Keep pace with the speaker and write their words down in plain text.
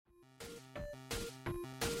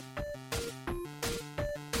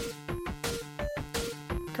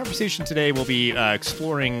conversation today will be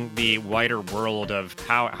exploring the wider world of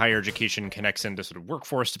how higher education connects into sort of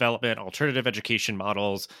workforce development, alternative education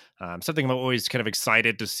models, something I'm always kind of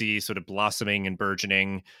excited to see sort of blossoming and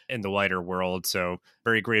burgeoning in the wider world. So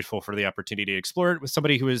very grateful for the opportunity to explore it with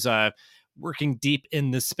somebody who is working deep in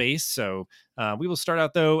this space. So we will start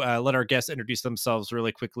out, though, let our guests introduce themselves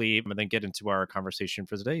really quickly and then get into our conversation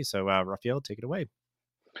for today. So Rafael, take it away.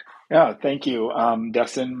 Yeah, thank you,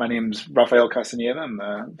 Dustin. My name's Rafael Castañeda. I'm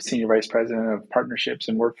the Senior Vice President of Partnerships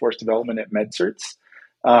and Workforce Development at MedCerts.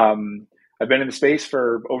 I've been in the space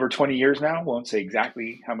for over 20 years now. Won't say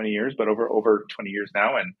exactly how many years, but over 20 years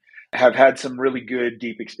now, and have had some really good,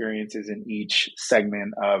 deep experiences in each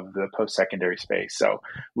segment of the post-secondary space. So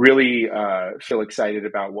really feel excited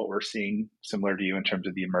about what we're seeing, similar to you, in terms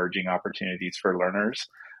of the emerging opportunities for learners,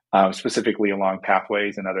 specifically along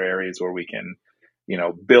pathways and other areas where we can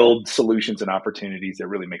build solutions and opportunities that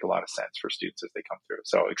really make a lot of sense for students as they come through.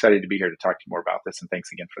 So excited to be here to talk to you more about this. And thanks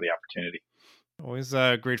again for the opportunity. Always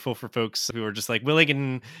grateful for folks who are just like willing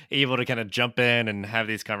and able to kind of jump in and have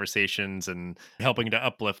these conversations and helping to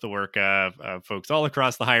uplift the work of folks all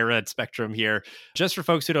across the higher ed spectrum here. Just for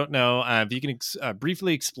folks who don't know, if you can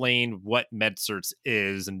briefly explain what MedCerts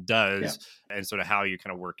is and does, and sort of how you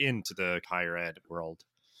kind of work into the higher ed world.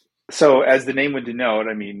 So as the name would denote,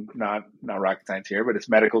 I mean, not rocket science here, but it's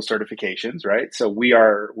medical certifications, right? So we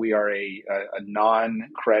are a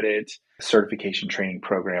non-credit certification training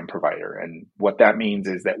program provider. And what that means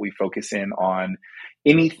is that we focus in on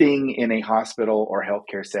anything in a hospital or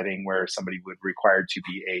healthcare setting where somebody would require to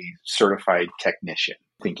be a certified technician.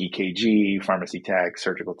 Think EKG, pharmacy tech,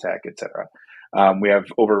 surgical tech, et cetera. We have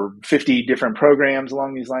over 50 different programs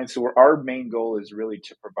along these lines. So our main goal is really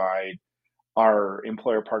to provide our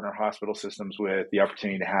employer partner hospital systems with the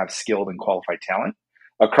opportunity to have skilled and qualified talent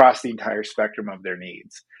across the entire spectrum of their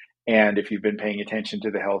needs. And if you've been paying attention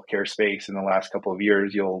to the healthcare space in the last couple of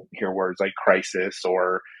years, you'll hear words like crisis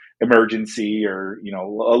or emergency, or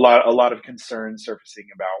a lot of concern surfacing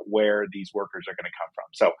about where these workers are going to come from.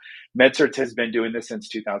 So MedCerts has been doing this since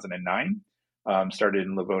 2009. Started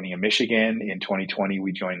in Livonia, Michigan. In 2020,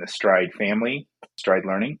 we joined the Stride family, Stride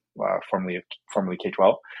Learning, formerly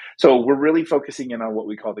K-12. So we're really focusing in on what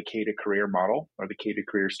we call the K to career model, or the K to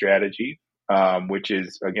career strategy, which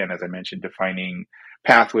is, again, as I mentioned, defining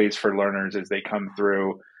pathways for learners as they come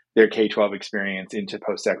through their K-12 experience into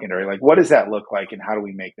post-secondary. Like, what does that look like, and how do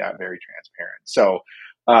we make that very transparent? So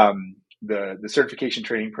the certification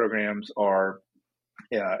training programs are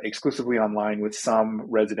exclusively online with some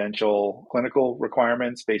residential clinical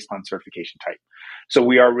requirements based on certification type. So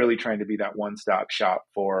we are really trying to be that one-stop shop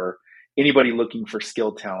for anybody looking for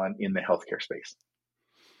skilled talent in the healthcare space.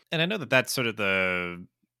 And I know that that's sort of the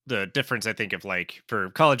difference, I think, of like for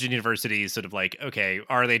college and universities, sort of like, okay,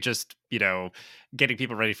 are they just, getting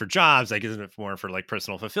people ready for jobs? Like, isn't it more for like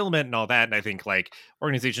personal fulfillment and all that? And I think like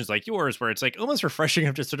organizations like yours, where it's like almost refreshing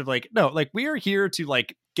of just sort of like, no, like we are here to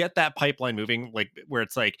like get that pipeline moving, like where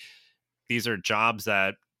it's like, these are jobs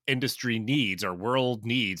that industry needs or world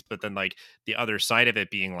needs, but then like the other side of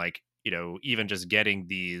it being like, even just getting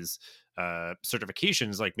these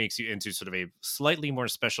certifications like makes you into sort of a slightly more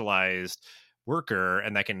specialized worker,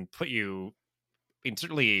 and that can put you in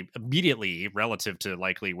certainly immediately relative to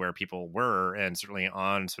likely where people were, and certainly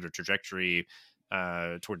on sort of trajectory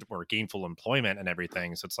towards more gainful employment and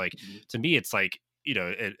everything. So it's like, to me, it's like,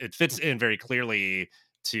 it fits in very clearly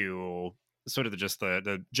to sort of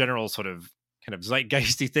the general sort of kind of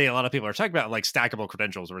zeitgeisty thing a lot of people are talking about, like stackable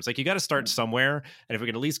credentials, where it's like you got to start somewhere, and if we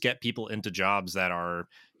can at least get people into jobs that are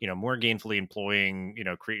more gainfully employing,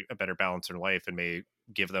 create a better balance in life, and may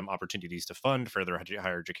give them opportunities to fund further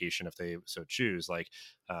higher education if they so choose, like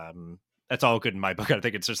that's all good in my book. I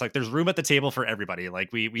think it's just like there's room at the table for everybody.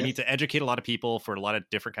 Like we need to educate a lot of people for a lot of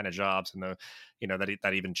different kind of jobs, and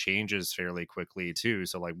that even changes fairly quickly too.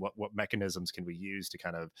 So like what mechanisms can we use to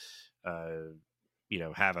kind of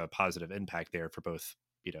have a positive impact there for both,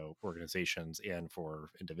 organizations and for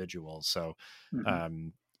individuals. So,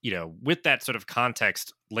 with that sort of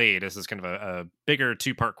context laid, this is kind of a bigger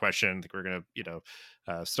two-part question. I think we're going to,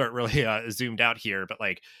 start really zoomed out here, but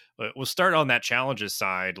like, we'll start on that challenges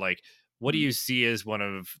side. Like, what do you see as one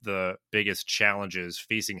of the biggest challenges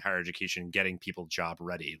facing higher education, getting people job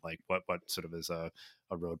ready? Like what sort of is a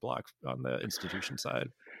roadblock on the institution side?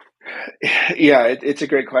 Yeah, it's a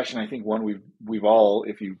great question. I think one we've all,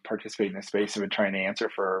 if you participate in this space, have been trying to answer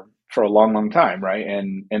for a long time, right?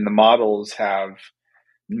 And the models have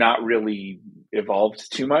not really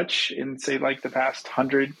evolved too much in, say, like the past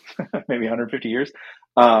 100, maybe 150 years.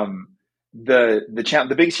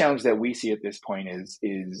 The biggest challenge that we see at this point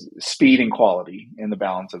is speed and quality and the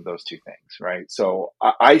balance of those two things, right? So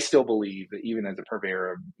I still believe that even as a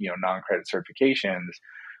purveyor of non-credit certifications,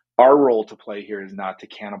 our role to play here is not to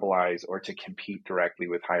cannibalize or to compete directly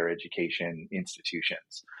with higher education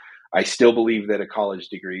institutions. I still believe that a college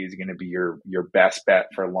degree is going to be your best bet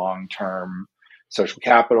for long term social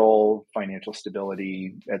capital, financial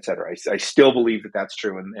stability, et cetera. I still believe that that's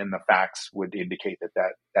true, and the facts would indicate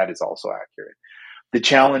that is also accurate. The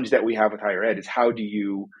challenge that we have with higher ed is how do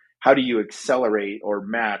you accelerate or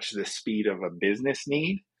match the speed of a business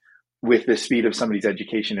need with the speed of somebody's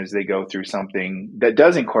education as they go through something that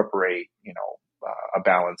does incorporate, a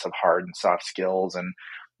balance of hard and soft skills and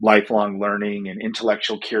lifelong learning and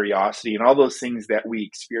intellectual curiosity and all those things that we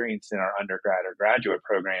experienced in our undergrad or graduate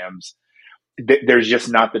programs. There's just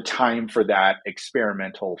not the time for that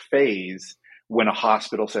experimental phase when a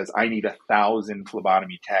hospital says, I need 1,000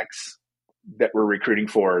 phlebotomy techs that we're recruiting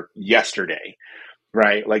for yesterday,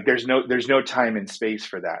 right? Like there's no time and space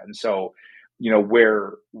for that. And so,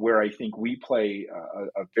 where I think we play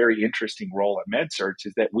a very interesting role at MedCerts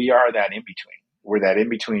is that we are that in between. We're that in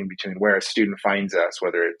between where a student finds us,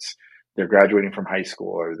 whether it's they're graduating from high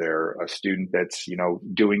school or they're a student that's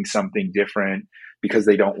doing something different because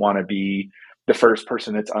they don't want to be the first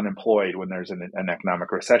person that's unemployed when there's an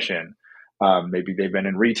economic recession. Maybe they've been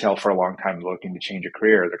in retail for a long time looking to change a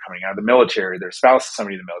career. They're coming out of the military. Their spouse is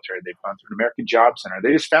somebody in the military. They've gone through an American Job Center.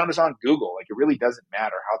 They just found us on Google. Like, it really doesn't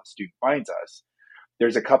matter how the student finds us.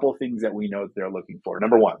 There's a couple of things that we know that they're looking for.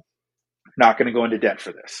 Number one, not going to go into debt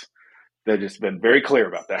for this. They've just been very clear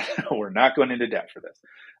about that. We're not going into debt for this.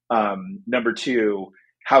 Number two,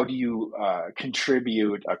 how do you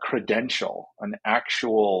contribute a credential, an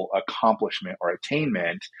actual accomplishment or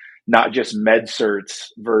attainment, not just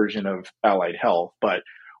MedCert's version of allied health, but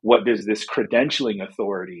what does this credentialing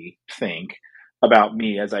authority think about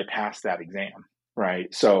me as I pass that exam,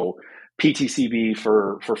 right? So PTCB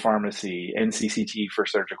for pharmacy, NCCT for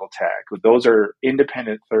surgical tech, those are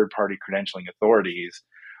independent third-party credentialing authorities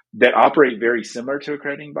that operate very similar to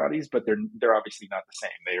accrediting bodies, but they're obviously not the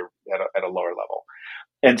same. They're at a lower level.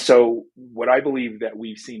 And so what I believe that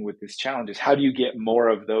we've seen with this challenge is how do you get more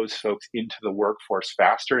of those folks into the workforce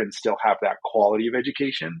faster and still have that quality of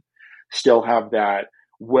education, still have that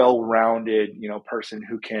well-rounded, person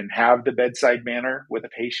who can have the bedside manner with a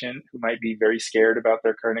patient who might be very scared about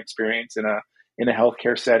their current experience in a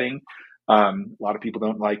healthcare setting. A lot of people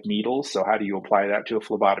don't like needles, so how do you apply that to a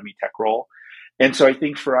phlebotomy tech role? And so I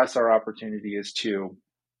think for us, our opportunity is to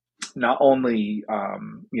not only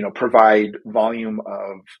provide volume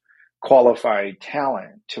of qualified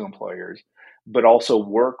talent to employers, but also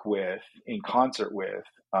work in concert with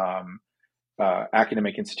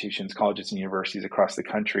academic institutions, colleges, and universities across the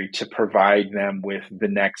country to provide them with the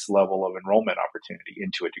next level of enrollment opportunity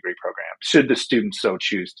into a degree program, should the student so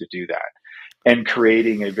choose to do that, and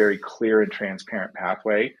creating a very clear and transparent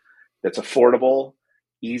pathway that's affordable,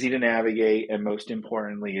 easy to navigate, and most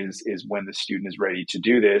importantly is when the student is ready to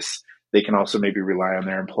do this, they can also maybe rely on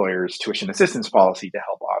their employer's tuition assistance policy to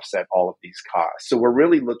help offset all of these costs. So we're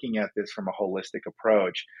really looking at this from a holistic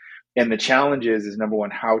approach. And the challenge is number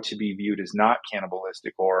one, how to be viewed as not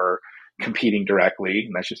cannibalistic or competing directly.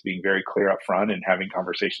 And that's just being very clear up front and having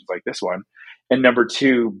conversations like this one. And number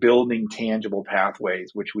two, building tangible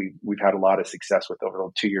pathways, which we've had a lot of success with over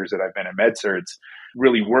the 2 years that I've been at MedCerts,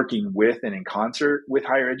 really working with and in concert with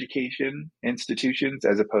higher education institutions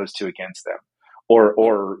as opposed to against them.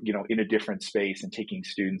 Or in a different space and taking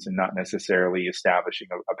students and not necessarily establishing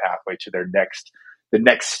a pathway to the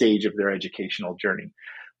next stage of their educational journey.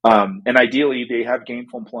 And ideally, they have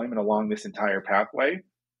gainful employment along this entire pathway.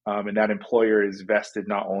 And that employer is vested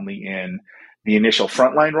not only in the initial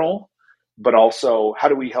frontline role, but also how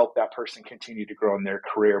do we help that person continue to grow in their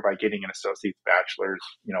career by getting an associate's, bachelor's,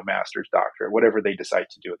 master's, doctorate, whatever they decide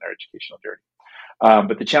to do in their educational journey.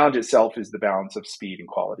 But the challenge itself is the balance of speed and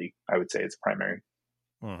quality, I would say, is primary.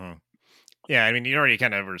 Mm-hmm. Yeah, I mean, you already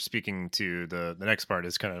kind of were speaking to the next part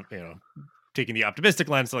is kind of, taking the optimistic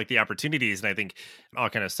lens to like the opportunities. And I think I'll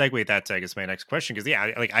kind of segue that to, I guess, my next question. Cause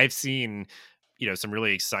yeah, like I've seen, some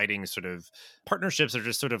really exciting sort of partnerships or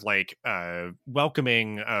just sort of like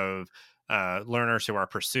welcoming of learners who are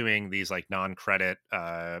pursuing these like non-credit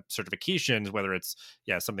certifications, whether it's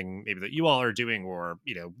something maybe that you all are doing or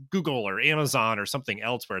Google or Amazon or something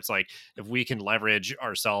else, where it's like if we can leverage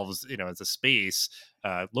ourselves as a space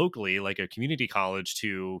locally, like a community college,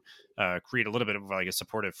 to create a little bit of like a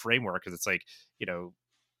supportive framework, because it's like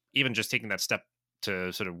even just taking that step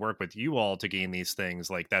to sort of work with you all to gain these things,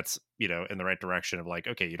 like that's in the right direction of like,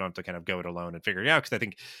 okay, you don't have to kind of go it alone and figure it out. Because I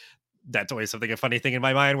think that's always something, a funny thing in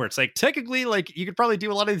my mind, where it's like, technically, like, you could probably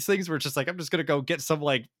do a lot of these things where it's just like, I'm just gonna go get some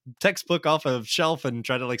like textbook off of shelf and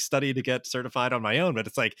try to like study to get certified on my own. But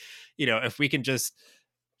it's like, if we can just,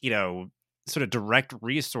 you know sort of direct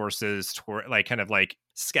resources toward, like, kind of like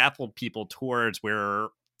scaffold people towards where,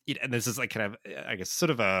 and this is like kind of, I guess, sort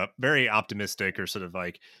of a very optimistic, or sort of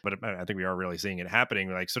like, but I think we are really seeing it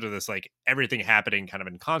happening, like sort of this, like, everything happening kind of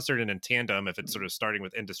in concert and in tandem. If it's sort of starting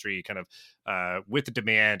with industry kind of with the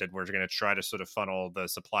demand, and we're going to try to sort of funnel the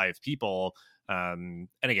supply of people. And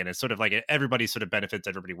again, it's sort of like everybody sort of benefits,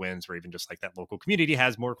 everybody wins, where even just like that local community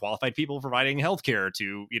has more qualified people providing healthcare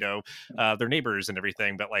to, their neighbors and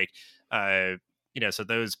everything. But like, so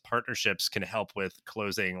those partnerships can help with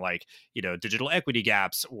closing, like, digital equity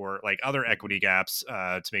gaps, or like other equity gaps,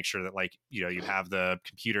 to make sure that, like, you have the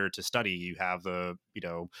computer to study, you have the,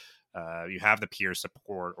 you have the peer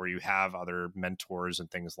support, or you have other mentors and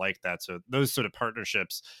things like that. So those sort of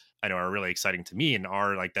partnerships, I know, are really exciting to me, and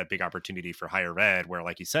are like that big opportunity for higher ed, where,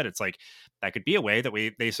 like you said, it's like that could be a way that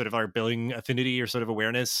they sort of are building affinity or sort of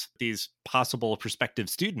awareness, these possible prospective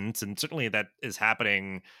students. And certainly that is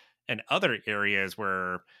happening in other areas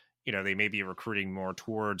where, they may be recruiting more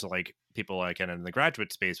towards like people like in the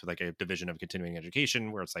graduate space with like a division of continuing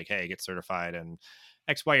education, where it's like, hey, get certified and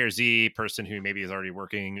X, Y, or Z person who maybe is already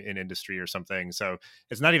working in industry or something. So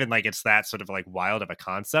it's not even like it's that sort of like wild of a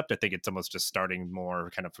concept. I think it's almost just starting more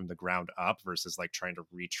kind of from the ground up, versus like trying to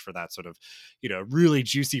reach for that sort of, really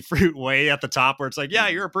juicy fruit way at the top, where it's like, yeah,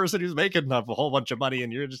 you're a person who's making a whole bunch of money,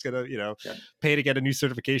 and you're just gonna, Yeah. pay to get a new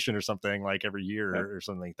certification or something like every year, Yeah. or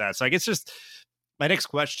something like that. So I guess just my next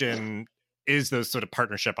question is those sort of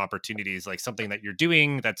partnership opportunities, like something that you're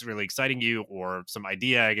doing that's really exciting you, or some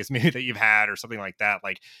idea, I guess, maybe that you've had, or something like that.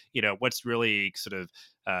 Like, what's really sort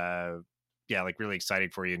of, yeah, like really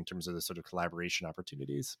exciting for you in terms of the sort of collaboration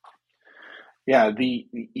opportunities? Yeah,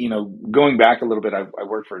 going back a little bit, I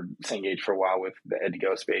worked for Cengage for a while with the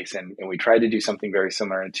Ed2Go space, and we tried to do something very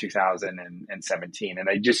similar in 2017. And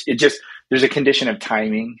there's a condition of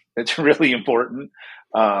timing that's really important.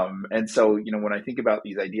 And so, when I think about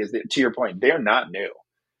these ideas, to your point, they're not new.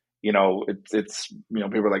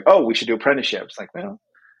 People are like, oh, we should do apprenticeships. Like, well,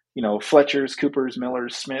 Fletchers, Coopers,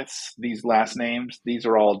 Millers, Smiths, these last names, these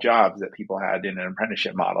are all jobs that people had in an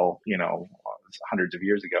apprenticeship model, hundreds of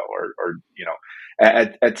years ago, or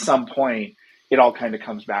at some point, it all kind of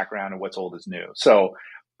comes back around, and what's old is new. So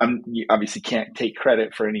you obviously can't take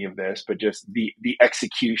credit for any of this, but just the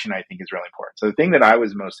execution, I think, is really important. So the thing that I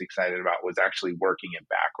was most excited about was actually working it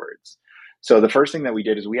backwards. So the first thing that we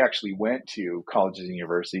did is we actually went to colleges and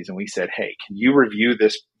universities, and we said, hey, can you review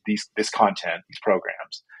this content, these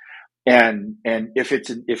programs? And if it's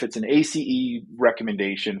an ACE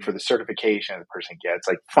recommendation for the certification the person gets,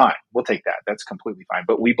 like, fine, we'll take that. That's completely fine.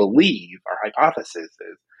 But we believe, our hypothesis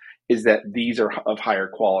is that these are of higher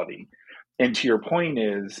quality. And to your point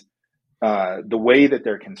is, the way that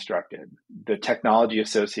they're constructed, the technology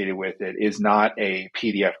associated with it is not a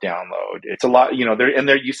PDF download. It's a lot,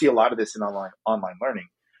 you see a lot of this in online learning.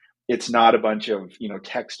 It's not a bunch of,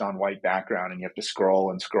 text on white background, and you have to scroll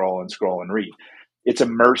and scroll and scroll and read. It's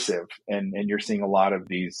immersive, and you're seeing a lot of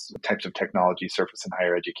these types of technology surface in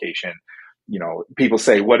higher education. People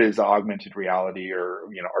say, what is augmented reality, or,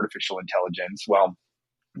 artificial intelligence? Well,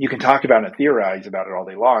 you can talk about it and theorize about it all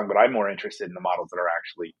day long, but I'm more interested in the models that are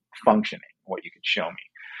actually functioning, what you can show me.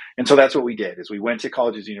 And so that's what we did, is we went to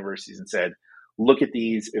colleges, universities, and said, look at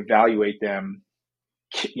these, evaluate them,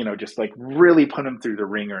 just like really put them through the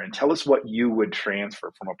ringer, and tell us what you would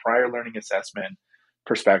transfer from a prior learning assessment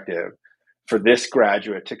perspective for this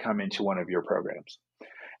graduate to come into one of your programs.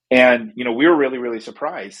 And, we were really, really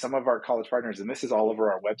surprised. Some of our college partners, and this is all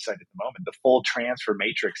over our website at the moment, the full transfer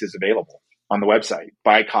matrix is available on the website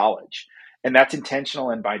by college. And that's intentional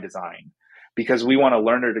and by design, because we want a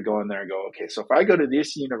learner to go in there and go, okay, so if I go to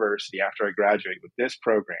this university after I graduate with this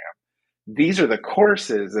program, these are the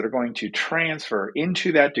courses that are going to transfer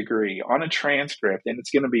into that degree on a transcript, and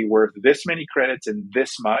it's going to be worth this many credits and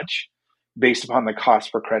this much based upon the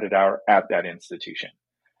cost per credit hour at that institution.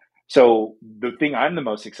 So the thing I'm the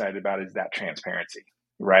most excited about is that transparency,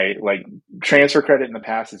 right? Like, transfer credit in the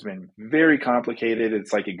past has been very complicated.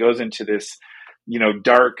 It's like it goes into this,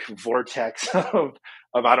 dark vortex of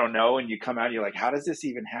I don't know, and you come out and you're like, how does this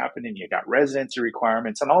even happen? And you got residency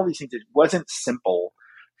requirements and all these things. It wasn't simple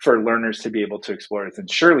for learners to be able to explore it, and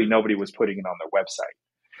surely nobody was putting it on their website.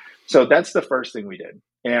 So that's the first thing we did.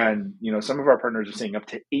 And, some of our partners are seeing up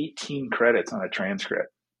to 18 credits on a transcript.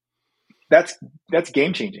 That's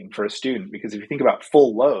game changing for a student, because if you think about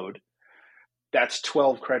full load, that's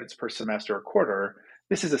 12 credits per semester or quarter.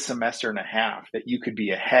 this is a semester and a half that you could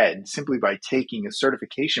be ahead simply by taking a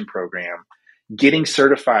certification program, getting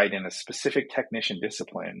certified in a specific technician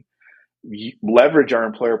discipline, leverage our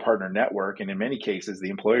employer partner network. And in many cases, the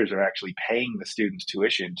employers are actually paying the students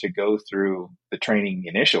tuition to go through the training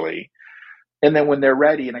initially. And then when they're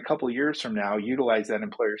ready in a couple of years from now, utilize that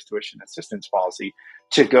employer's tuition assistance policy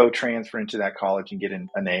to go transfer into that college and get an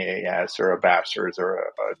AAS or a bachelor's or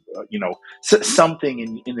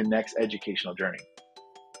something in the next educational journey.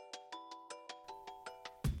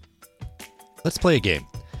 Let's play a game.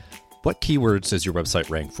 What keywords does your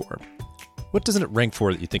website rank for? What doesn't it rank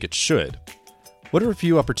for that you think it should? What are a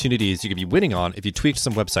few opportunities you could be winning on if you tweaked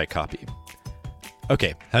some website copy?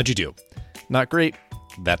 Okay, how'd you do? Not great?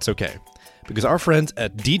 That's okay. Because our friends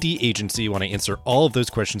at DD Agency want to answer all of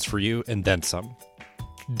those questions for you and then some.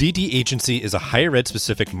 DD Agency is a higher ed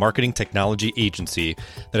specific marketing technology agency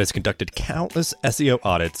that has conducted countless SEO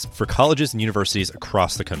audits for colleges and universities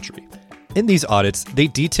across the country. In these audits, they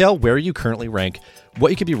detail where you currently rank,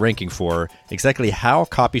 what you could be ranking for, exactly how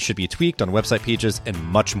copy should be tweaked on website pages, and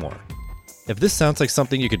much more. If this sounds like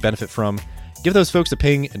something you could benefit from, give those folks a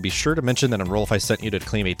ping and be sure to mention that Enrollify sent you to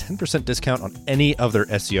claim a 10% discount on any of their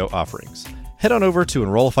SEO offerings. Head on over to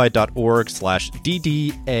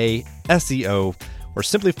enrollify.org/DDASEO or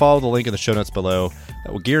simply follow the link in the show notes below.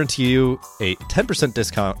 That will guarantee you a 10%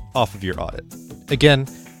 discount off of your audit. Again,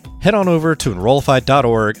 head on over to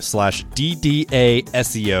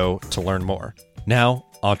enrollify.org/DDASEO to learn more. Now,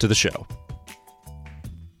 on to the show.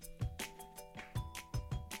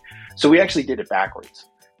 So we actually did it backwards.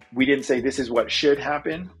 We didn't say this is what should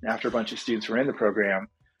happen after a bunch of students were in the program.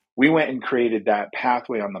 We went and created that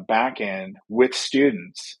pathway on the back end with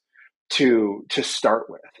students to start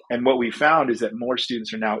with. And what we found is that more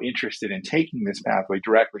students are now interested in taking this pathway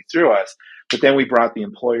directly through us. But then we brought the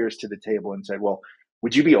employers to the table and said, well,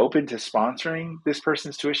 would you be open to sponsoring this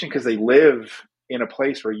person's tuition? Because they live in a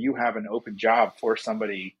place where you have an open job for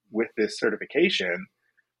somebody with this certification.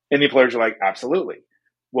 And the employers are like, absolutely.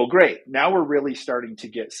 Well, great. Now we're really starting to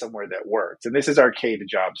get somewhere that works. And this is our K to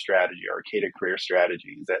job strategy, our K to career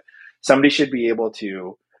strategy, is that somebody should be able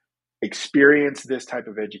to experience this type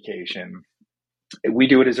of education. We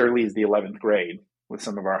do it as early as the 11th grade with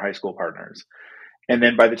some of our high school partners. And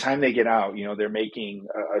then by the time they get out, they're making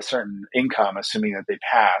a certain income, assuming that they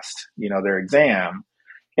passed, their exam,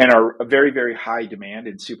 and are a very, very high demand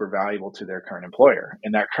and super valuable to their current employer.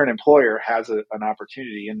 And that current employer has an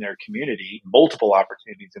opportunity in their community, multiple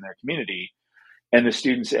opportunities in their community, and the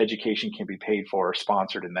student's education can be paid for or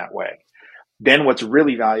sponsored in that way. Then what's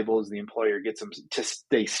really valuable is the employer gets them to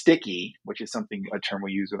stay sticky, which is a term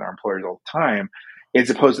we use with our employers all the time, as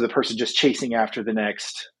opposed to the person just chasing after the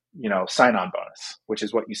next sign-on bonus, which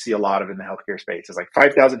is what you see a lot of in the healthcare space. It's like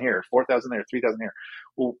 5,000 here, 4,000 there, 3,000 here.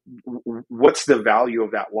 Well, what's the value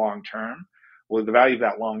of that long term? Well, the value of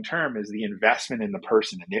that long term is the investment in the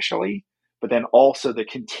person initially, but then also the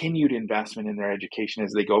continued investment in their education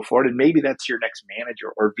as they go forward. And maybe that's your next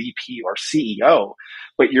manager or VP or CEO,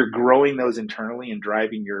 but you're growing those internally and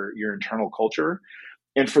driving your internal culture.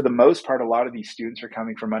 And for the most part, a lot of these students are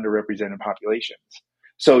coming from underrepresented populations.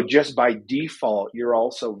 So just by default, you're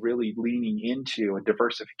also really leaning into a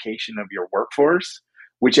diversification of your workforce,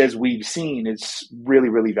 which, as we've seen, is really,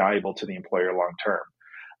 really valuable to the employer long term.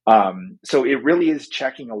 So it really is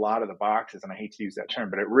checking a lot of the boxes, and I hate to use that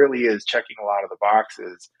term, but it really is checking a lot of the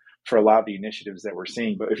boxes for a lot of the initiatives that we're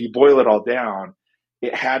seeing. But if you boil it all down,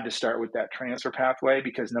 it had to start with that transfer pathway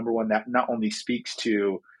because, number one, that not only speaks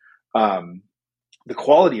to the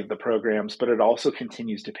quality of the programs, but it also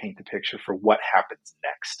continues to paint the picture for what happens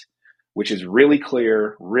next, which is really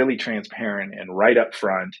clear, really transparent, and right up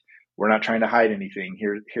front. We're not trying to hide anything.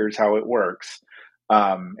 Here's how it works.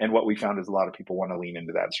 And what we found is a lot of people want to lean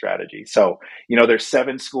into that strategy. So, there's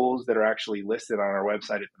 7 schools that are actually listed on our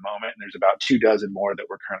website at the moment, and there's about 24 more that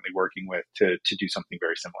we're currently working with to do something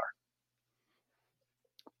very similar.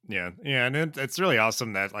 Yeah. And it's really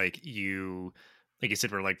awesome that like you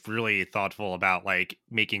said, we're like really thoughtful about like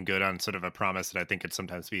making good on sort of a promise that I think could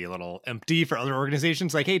sometimes be a little empty for other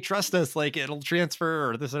organizations. Like, hey, trust us, like it'll transfer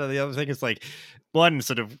or this or the other thing. It's like one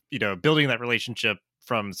sort of, building that relationship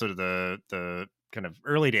from sort of the kind of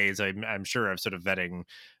early days. I'm sure of sort of vetting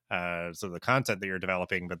sort of the content that you're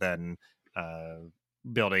developing, but then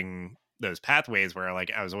building those pathways where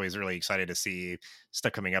like I was always really excited to see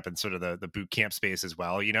stuff coming up in sort of the boot camp space as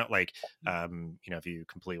well. If you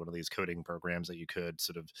complete one of these coding programs that you could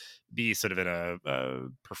sort of be sort of in a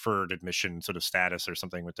preferred admission sort of status or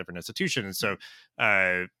something with different institutions. So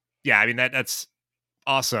that's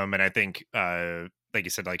awesome. And I think like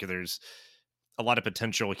you said, like there's a lot of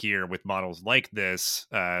potential here with models like this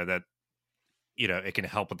that it can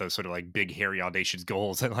help with those sort of like big, hairy, audacious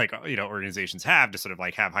goals that like, organizations have to sort of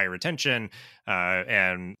like have higher retention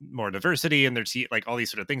and more diversity in their team, like all these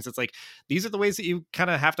sort of things. It's like, these are the ways that you kind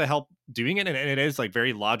of have to help doing it. And it is like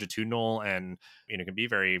very longitudinal and, can be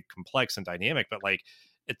very complex and dynamic, but like,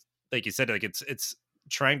 it's like you said, like it's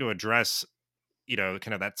trying to address,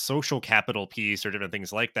 kind of that social capital piece or different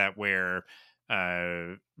things like that, where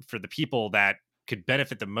for the people that could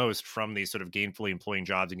benefit the most from these sort of gainfully employing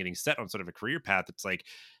jobs and getting set on sort of a career path, it's like,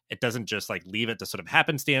 it doesn't just like leave it to sort of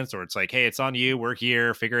happenstance, or it's like, hey, it's on you, we're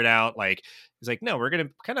here, figure it out. Like, it's like, no, we're going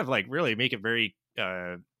to kind of like really make it very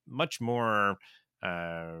much more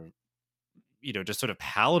just sort of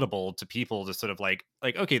palatable to people to sort of like,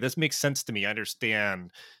 okay, this makes sense to me, I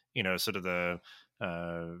understand, sort of the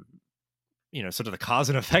uh sort of the cause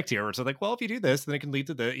and effect here. Where it's like, well, if you do this, then it can lead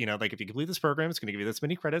to the, like if you complete this program, it's going to give you this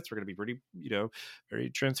many credits. We're going to be pretty, very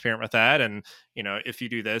transparent with that. And, if you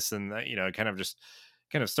do this, then that,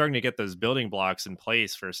 kind of starting to get those building blocks in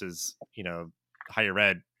place versus, higher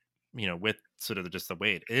ed, with sort of just the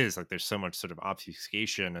way it is, like there's so much sort of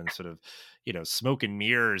obfuscation and sort of, smoke and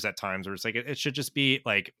mirrors at times, where it's like, it should just be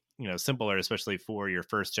like, simpler, especially for your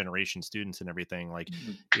first generation students and everything, like,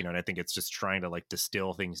 and I think it's just trying to like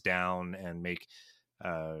distill things down and make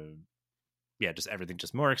uh just everything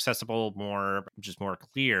just more accessible, more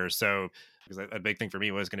clear. So because a big thing for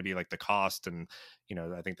me was going to be like the cost, and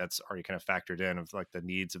I think that's already kind of factored in of like the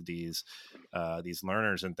needs of these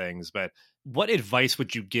learners and things. But what advice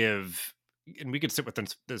would you give, and we could sit with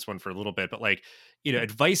this one for a little bit, but like,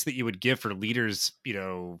 advice that you would give for leaders,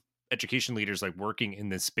 education leaders like working in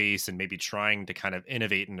this space and maybe trying to kind of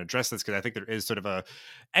innovate and address this, because I think there is sort of a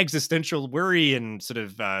existential worry and sort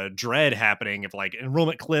of dread happening of like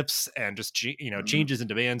enrollment cliffs and just changes in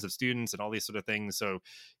demands of students and all these sort of things. So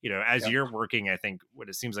as you're working, I think what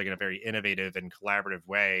it seems like in a very innovative and collaborative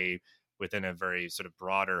way within a very sort of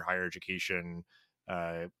broader higher education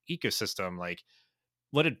ecosystem, like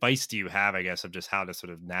what advice do you have, I guess, of just how to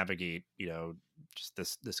sort of navigate,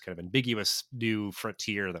 just this kind of ambiguous new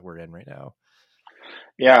frontier that we're in right now?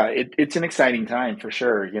 Yeah, it's an exciting time for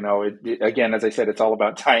sure. Again, as I said, it's all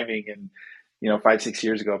about timing. And 5, 6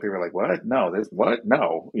 years ago, people were like, "What? No, this what?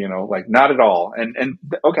 No, like not at all." And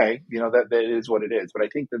okay, that is what it is. But I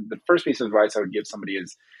think the first piece of advice I would give somebody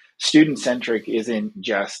is student centric isn't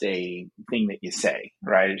just a thing that you say,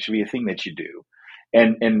 right? It should be a thing that you do.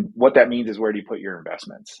 And what that means is, where do you put your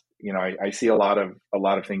investments? I see a lot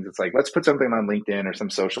of things. It's like, let's put something on LinkedIn or some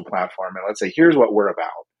social platform, and let's say, here's what we're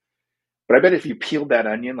about. But I bet if you peeled that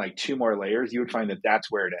onion like 2 more layers, you would find that that's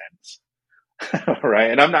where it ends.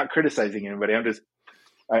 Right. And I'm not criticizing anybody.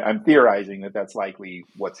 I'm theorizing that that's likely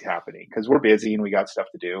what's happening, because we're busy and we got stuff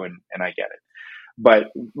to do, and I get it. But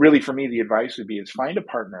really, for me, the advice would be is find a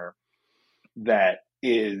partner that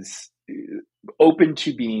is open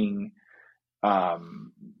to being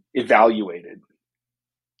evaluated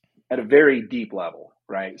at a very deep level,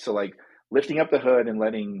 right? So like lifting up the hood and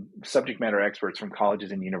letting subject matter experts from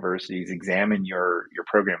colleges and universities examine your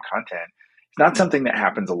program content. It's not something that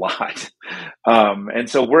happens a lot. And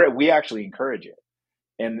so we actually encourage it.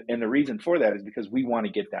 And the reason for that is because we want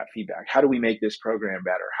to get that feedback. How do we make this program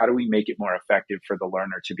better? How do we make it more effective for the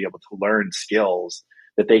learner to be able to learn skills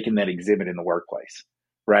that they can then exhibit in the workplace,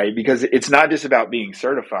 right? Because it's not just about being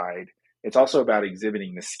certified. It's also about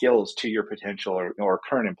exhibiting the skills to your potential or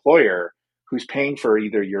current employer, who's paying for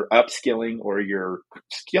either your upskilling or your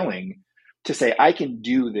skilling, to say, I can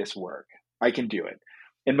do this work. I can do it.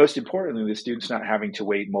 And most importantly, the student's not having to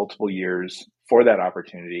wait multiple years for that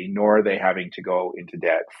opportunity, nor are they having to go into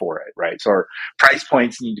debt for it, right? So our price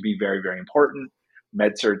points need to be very, very important.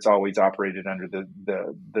 MedCert's always operated under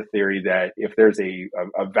the theory that if there's a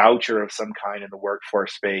voucher of some kind in the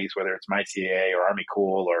workforce space, whether it's MyCAA or Army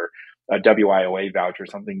Cool or a WIOA voucher or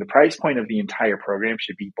something, the price point of the entire program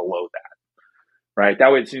should be below that, right?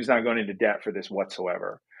 That way the student's not going into debt for this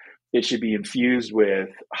whatsoever. It should be infused with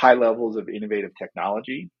high levels of innovative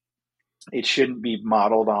technology. It shouldn't be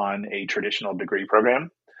modeled on a traditional degree program.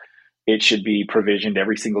 It should be provisioned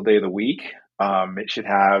every single day of the week. It should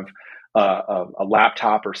have a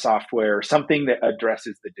laptop or software, something that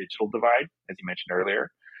addresses the digital divide, as you mentioned earlier.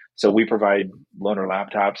 So we provide loaner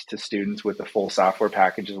laptops to students with the full software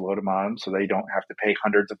packages loaded on them, so they don't have to pay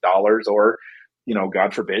hundreds of dollars or,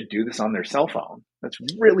 God forbid, do this on their cell phone. That's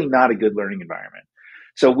really not a good learning environment.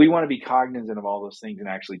 So we want to be cognizant of all those things and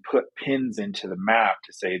actually put pins into the map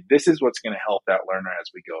to say, this is what's going to help that learner as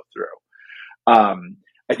we go through.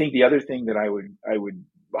 I think the other thing that I would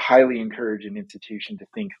highly encourage an institution to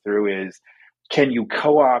think through is, can you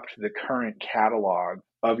co-opt the current catalog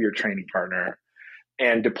of your training partner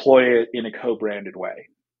and deploy it in a co-branded way?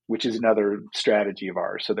 which is another strategy of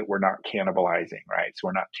ours, so that we're not cannibalizing, right? So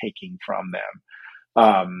we're not taking from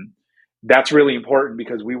them. That's really important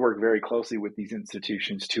because we work very closely with these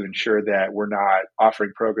institutions to ensure that we're not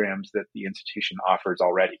offering programs that the institution offers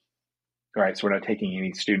already, right? So we're not taking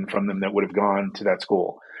any student from them that would have gone to that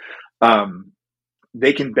school.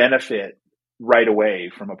 They can benefit right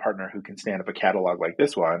away from a partner who can stand up a catalog like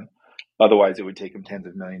this one. Otherwise, it would take them tens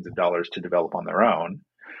of millions of dollars to develop on their own.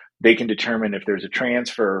 They can determine if there's a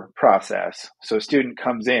transfer process. So a student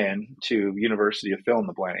comes in to University of fill in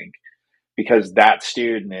the blank because that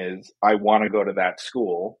student is, I want to go to that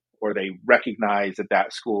school, or they recognize that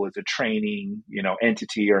that school is a training,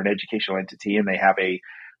 entity or an educational entity, and they have a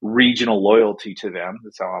regional loyalty to them.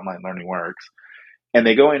 That's how online learning works. And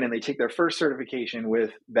they go in and they take their first certification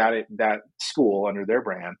with that school under their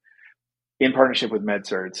brand in partnership with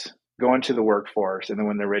MedCerts, go into the workforce, and then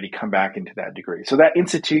when they're ready, come back into that degree. So that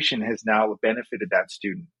institution has now benefited that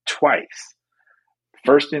student twice.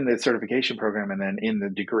 First in the certification program, and then in the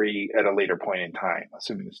degree at a later point in time,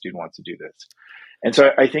 assuming the student wants to do this. And so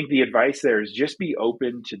I think the advice there is just be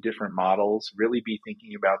open to different models, really be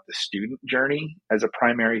thinking about the student journey as a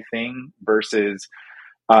primary thing versus,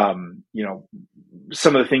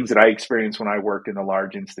 some of the things that I experienced when I worked in the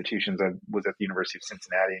large institutions. I was at the University of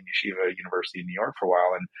Cincinnati and Yeshiva University in New York for a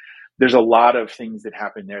while. And there's a lot of things that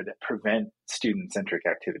happen there that prevent student-centric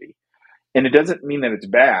activity. And it doesn't mean that it's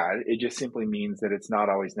bad. It just simply means that it's not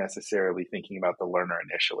always necessarily thinking about the learner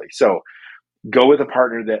initially. So go with a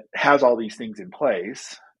partner that has all these things in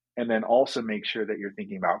place, and then also make sure that you're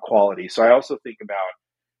thinking about quality. So I also think about,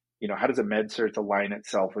 how does a MedCert align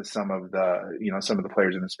itself with some of the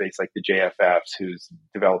players in the space, like the JFFs, who's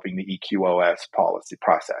developing the EQOS policy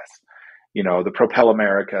process, the Propel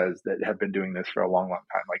Americas that have been doing this for a long, long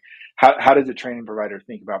time. Like, how does a training provider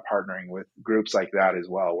think about partnering with groups like that as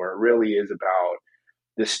well, where it really is about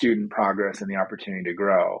the student progress and the opportunity to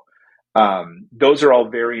grow? Those are all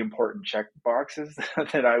very important check boxes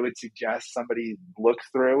that I would suggest somebody look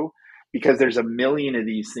through, because there's a million of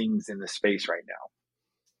these things in the space right now.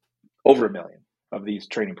 Over 1 million of these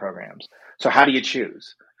training programs. So how do you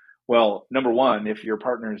choose? Well, number one, if your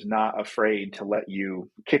partner is not afraid to let you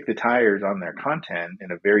kick the tires on their content in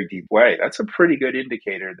a very deep way, that's a pretty good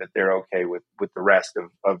indicator that they're okay with the rest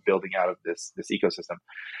of building out of this ecosystem.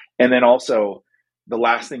 And then also, the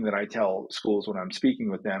last thing that I tell schools when I'm speaking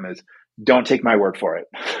with them is, don't take my word for it,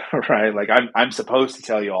 right? Like, I'm supposed to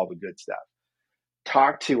tell you all the good stuff.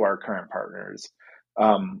 Talk to our current partners.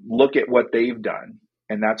 Look at what they've done.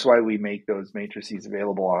 And that's why we make those matrices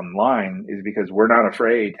available online, is because we're not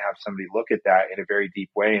afraid to have somebody look at that in a very deep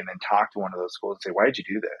way and then talk to one of those schools and say, why did you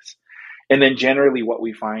do this? And then generally what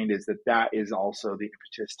we find is that is also the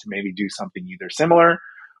impetus to maybe do something either similar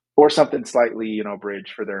or something slightly,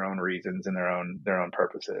 bridge for their own reasons and their own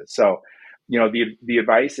purposes. So, the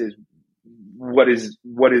advice is, what is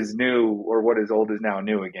new, or what is old is now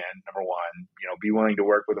new again. Number one, be willing to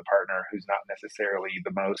work with a partner who's not necessarily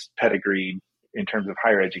the most pedigreed in terms of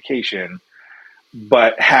higher education,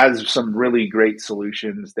 but has some really great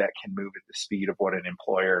solutions that can move at the speed of what an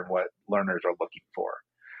employer and what learners are looking for.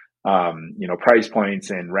 Price points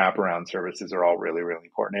and wraparound services are all really, really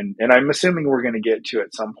important. And I'm assuming we're going to get to,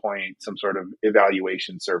 at some point, some sort of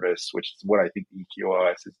evaluation service, which is what I think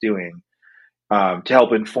EQOS is doing, to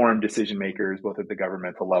help inform decision makers, both at the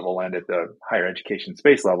governmental level and at the higher education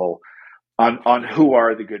space level, on who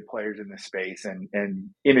are the good players in this space. And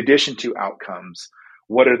in addition to outcomes,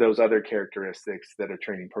 what are those other characteristics that a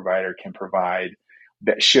training provider can provide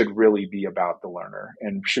that should really be about the learner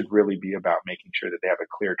and should really be about making sure that they have a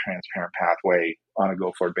clear, transparent pathway on a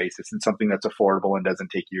go-forward basis, and something that's affordable and doesn't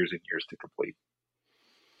take years and years to complete.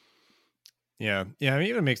 Yeah. I mean, it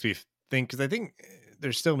even makes me think, because I think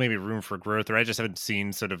there's still maybe room for growth, or I just haven't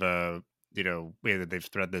seen sort of a, way that they've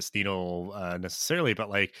thread this needle necessarily. But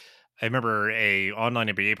like, I remember a online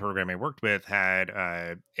MBA program I worked with had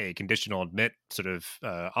a conditional admit sort of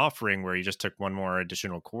offering where you just took one more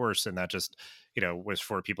additional course, and that just, was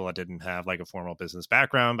for people that didn't have like a formal business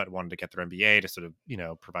background but wanted to get their MBA to sort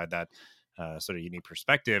of, provide that sort of unique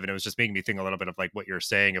perspective. And it was just making me think a little bit of like what you're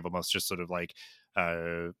saying, of almost just sort of like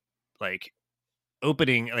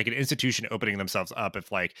opening, like an institution opening themselves up,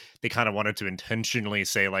 if like they kind of wanted to intentionally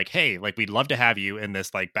say like, hey, like, we'd love to have you in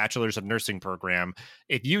this like bachelor's of nursing program.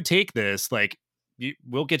 If you take this, like,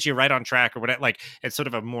 we'll get you right on track, or whatever. Like, it's sort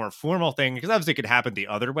of a more formal thing, because obviously it could happen the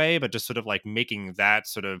other way, but just sort of like making that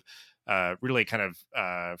sort of really kind of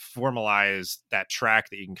formalize that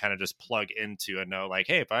track that you can kind of just plug into and know like,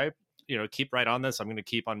 hey, if I keep right on this, I'm going to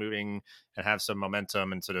keep on moving and have some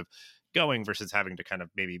momentum and sort of going, versus having to kind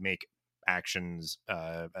of maybe make actions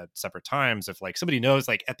at separate times. If like somebody knows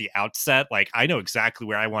like at the outset, like I know exactly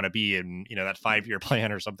where I want to be in, that 5-year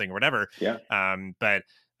plan or something or whatever. Yeah. But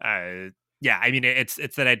yeah, I mean, it's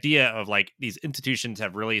that idea of like these institutions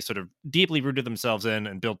have really sort of deeply rooted themselves in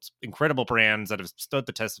and built incredible brands that have stood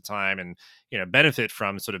the test of time and, benefit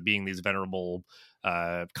from sort of being these venerable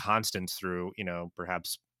constants through,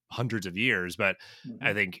 perhaps hundreds of years. But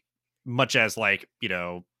I think much as like,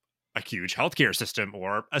 a huge healthcare system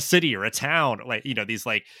or a city or a town, like, these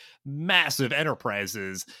like massive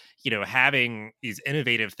enterprises, having these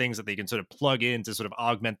innovative things that they can sort of plug in to sort of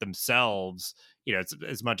augment themselves, it's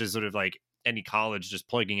as much as sort of like any college just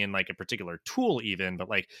plugging in like a particular tool even, but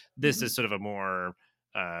like this is sort of a more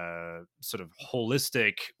sort of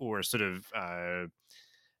holistic or sort of I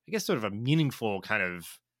guess sort of a meaningful kind of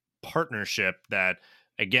partnership that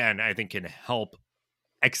again I think can help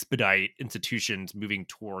expedite institutions moving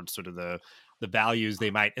towards sort of the values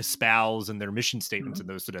they might espouse in their mission statements and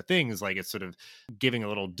those sort of things. Like it's sort of giving a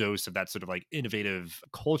little dose of that sort of like innovative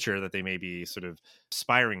culture that they may be sort of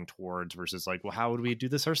aspiring towards versus like, well, how would we do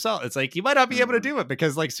this ourselves? It's like, you might not be able to do it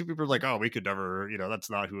because like some people are like, oh, we could never,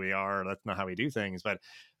 that's not who we are. That's not how we do things. But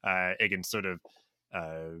it can sort of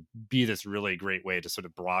be this really great way to sort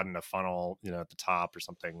of broaden a funnel, at the top or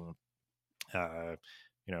something,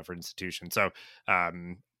 for institutions. So,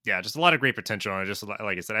 yeah, just a lot of great potential. And just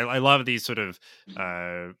like I said, I love these sort of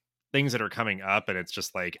things that are coming up. And it's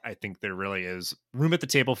just like, I think there really is room at the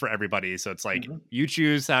table for everybody. So it's like you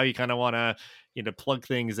choose how you kind of want to, plug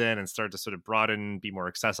things in and start to sort of broaden, be more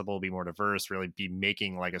accessible, be more diverse, really be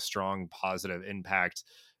making like a strong positive impact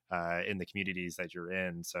in the communities that you're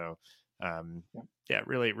in. So, yeah,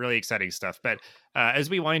 really, really exciting stuff. But as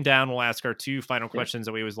we wind down, we'll ask our two final questions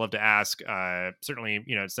that we always love to ask. Certainly,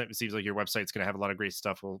 it seems like your website's going to have a lot of great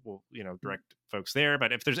stuff. We'll direct folks there.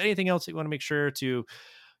 But if there's anything else that you want to make sure to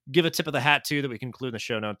give a tip of the hat to that we can include in the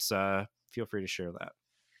show notes, feel free to share that.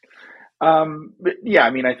 But yeah,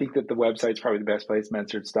 I mean, I think that the website's probably the best place,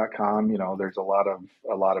 medcerts.com. There's a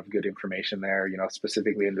lot of good information there,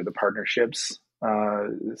 specifically under the partnerships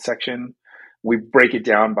section. We break it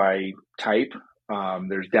down by type.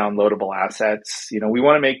 There's downloadable assets. We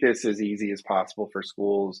want to make this as easy as possible for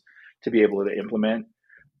schools to be able to implement.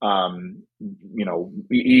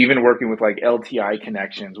 Even working with like LTI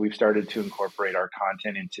connections, we've started to incorporate our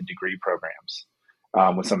content into degree programs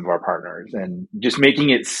with some of our partners, and just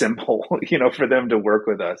making it simple, for them to work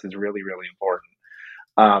with us is really, really important.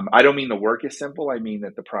 I don't mean the work is simple. I mean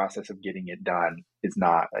that the process of getting it done is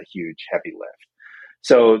not a huge, heavy lift.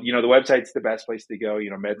 So, the website's the best place to go.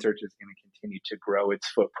 MedCearch is going to continue to grow its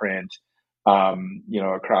footprint,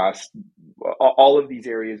 across all of these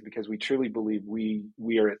areas, because we truly believe we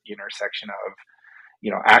are at the intersection of,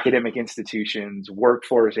 academic institutions,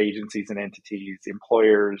 workforce agencies and entities,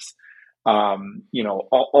 employers,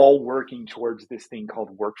 all working towards this thing called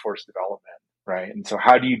workforce development, right? And so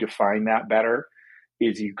how do you define that better?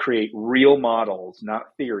 Is you create real models,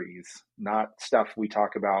 not theories, not stuff we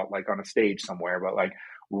talk about like on a stage somewhere, but like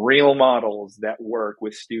real models that work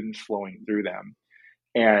with students flowing through them,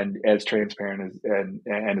 and as transparent and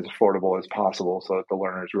as affordable as possible, so that the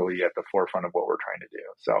learner is really at the forefront of what we're trying to do.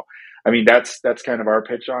 So, I mean, that's kind of our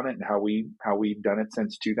pitch on it and how we've done it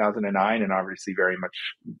since 2009, and obviously very much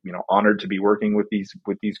honored to be working with these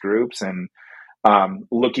groups and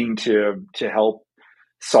looking to help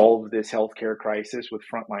solve this healthcare crisis with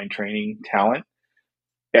frontline training talent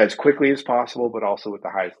as quickly as possible, but also with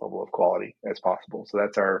the highest level of quality as possible. So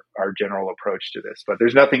that's our general approach to this. But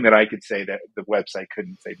there's nothing that I could say that the website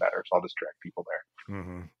couldn't say better. So I'll just direct people there.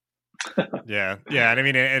 Mm-hmm. Yeah. And I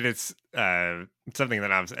mean, it's something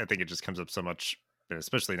that I think it just comes up so much,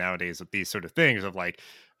 especially nowadays with these sort of things of like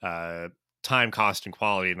time, cost, and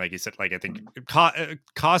quality. And like you said, like I think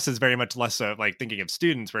cost is very much less so like thinking of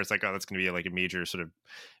students, where it's like, oh, that's going to be like a major sort of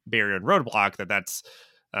barrier and roadblock. That's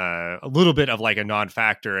a little bit of like a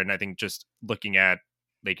non-factor. And I think just looking at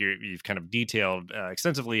like you've kind of detailed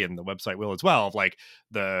extensively, and the website will as well, of like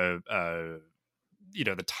the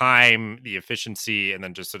the time, the efficiency, and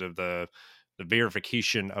then just sort of the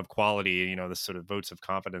verification of quality, the sort of votes of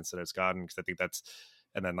confidence that it's gotten. Because I think that's,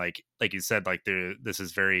 and then like you said, like this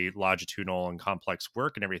is very longitudinal and complex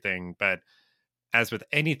work and everything. But as with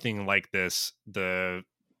anything like this, the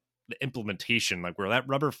implementation, like where that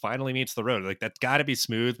rubber finally meets the road, like that's got to be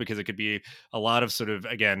smooth, because it could be a lot of sort of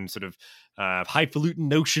highfalutin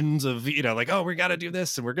notions of like, oh, we got to do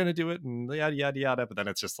this and we're going to do it and yada yada yada, but then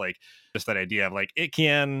it's just like that idea of like it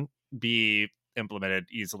can be implemented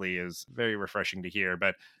easily is very refreshing to hear.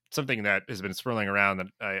 But something that has been swirling around that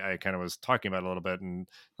I kind of was talking about a little bit, and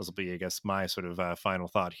this will be, I guess, my sort of final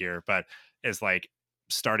thought here, but is like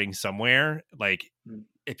starting somewhere. Like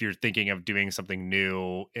if you're thinking of doing something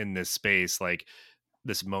new in this space, like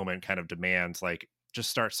this moment kind of demands, like just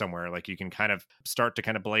start somewhere. Like you can kind of start to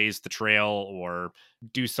kind of blaze the trail or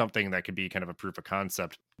do something that could be kind of a proof of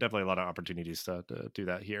concept. Definitely a lot of opportunities to do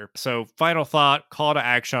that here. So final thought, call to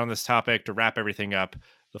action on this topic to wrap everything up.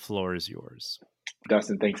 The floor is yours.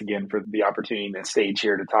 Dustin, thanks again for the opportunity and the stage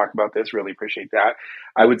here to talk about this. Really appreciate that.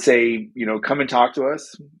 I would say, come and talk to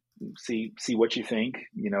us. See what you think.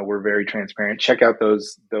 We're very transparent. Check out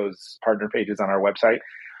those partner pages on our website.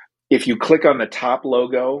 If you click on the top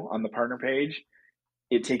logo on the partner page,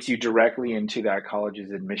 it takes you directly into that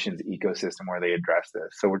college's admissions ecosystem where they address this.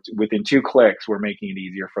 So within 2 clicks, we're making it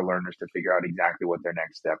easier for learners to figure out exactly what their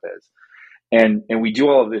next step is. And we do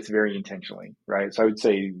all of this very intentionally, right? So I would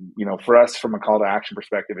say, for us from a call to action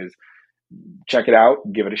perspective is check it out,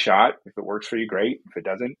 give it a shot. If it works for you, great. If it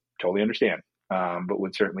doesn't, totally understand. But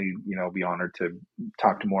would certainly, be honored to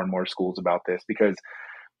talk to more and more schools about this because,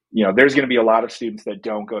 there's going to be a lot of students that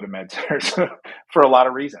don't go to MedCerts for a lot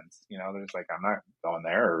of reasons. There's like, I'm not going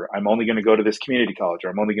there, or I'm only going to go to this community college, or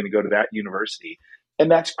I'm only going to go to that university.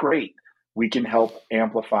 And that's great. We can help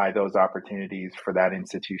amplify those opportunities for that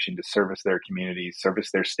institution to service their communities,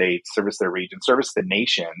 service their states, service their region, service the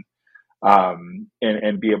nation,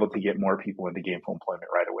 and be able to get more people into gainful employment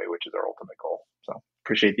right away, which is our ultimate goal. So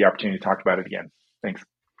appreciate the opportunity to talk about it again. Thanks.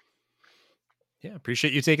 Yeah,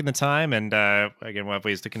 appreciate you taking the time. And again, we'll have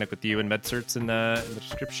ways to connect with you and MedCerts in the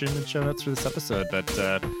description and show notes for this episode. But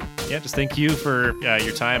just thank you for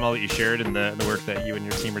your time, all that you shared, and the work that you and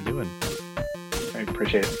your team are doing. I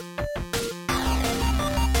appreciate it.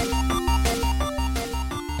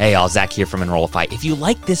 Hey, all, Zach here from Enrollify. If you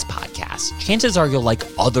like this podcast, chances are you'll like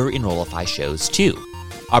other Enrollify shows too.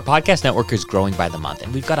 Our podcast network is growing by the month,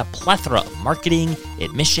 and we've got a plethora of marketing,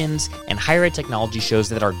 admissions, and higher ed technology shows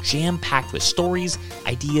that are jam-packed with stories,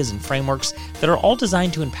 ideas, and frameworks that are all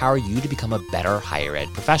designed to empower you to become a better higher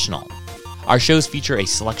ed professional. Our shows feature a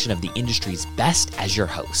selection of the industry's best as your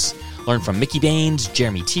hosts. Learn from Mickey Baines,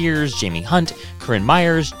 Jeremy Tiers, Jamie Hunt, Corinne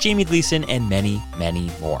Myers, Jamie Gleason, and many, many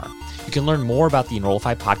more. You can learn more about the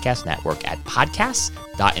Enrollify Podcast Network at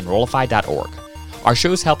podcasts.enrollify.org. Our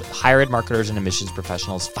shows help higher ed marketers and admissions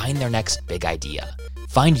professionals find their next big idea.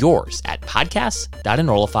 Find yours at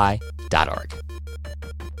podcasts.enrollify.org.